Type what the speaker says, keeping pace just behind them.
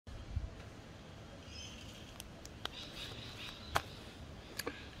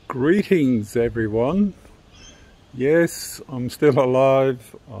Greetings everyone. Yes, I'm still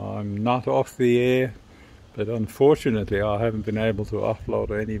alive. I'm not off the air, but unfortunately I haven't been able to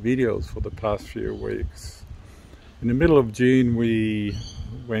upload any videos for the past few weeks. In the middle of June we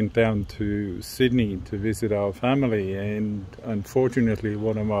went down to Sydney to visit our family, and unfortunately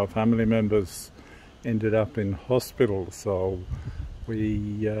one of our family members ended up in hospital, so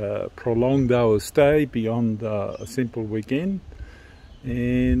we prolonged our stay beyond a simple weekend.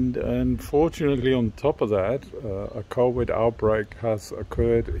 And unfortunately, on top of that, a COVID outbreak has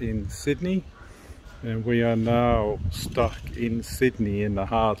occurred in Sydney, and we are now stuck in Sydney in a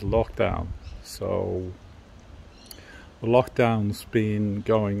hard lockdown. So the lockdown's been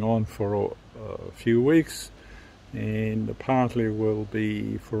going on for a few weeks, and apparently will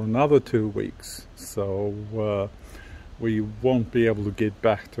be for another 2 weeks. So we won't be able to get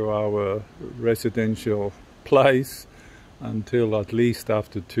back to our residential place until at least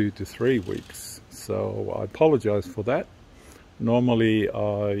after 2 to 3 weeks. So I apologize for that. Normally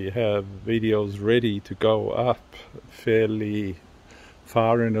I have videos ready to go up fairly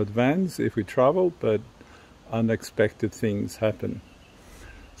far in advance if we travel, but unexpected things happen.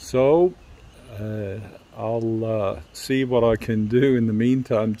 So I'll see what I can do in the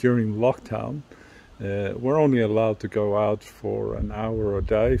meantime during lockdown. We're only allowed to go out for an hour a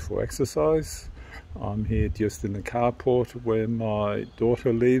day for exercise. I'm here just in the carport where my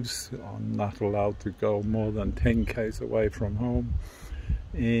daughter lives. I'm not allowed to go more than 10 k's away from home,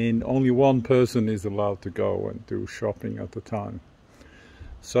 and only one person is allowed to go and do shopping at the time.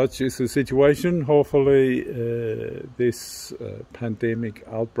 Such is the situation. Hopefully this pandemic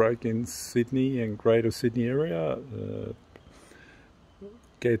outbreak in Sydney and Greater Sydney area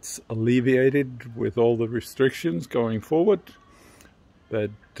gets alleviated with all the restrictions going forward.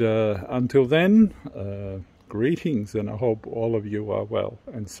 But until then, greetings, and I hope all of you are well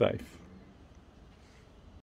and safe.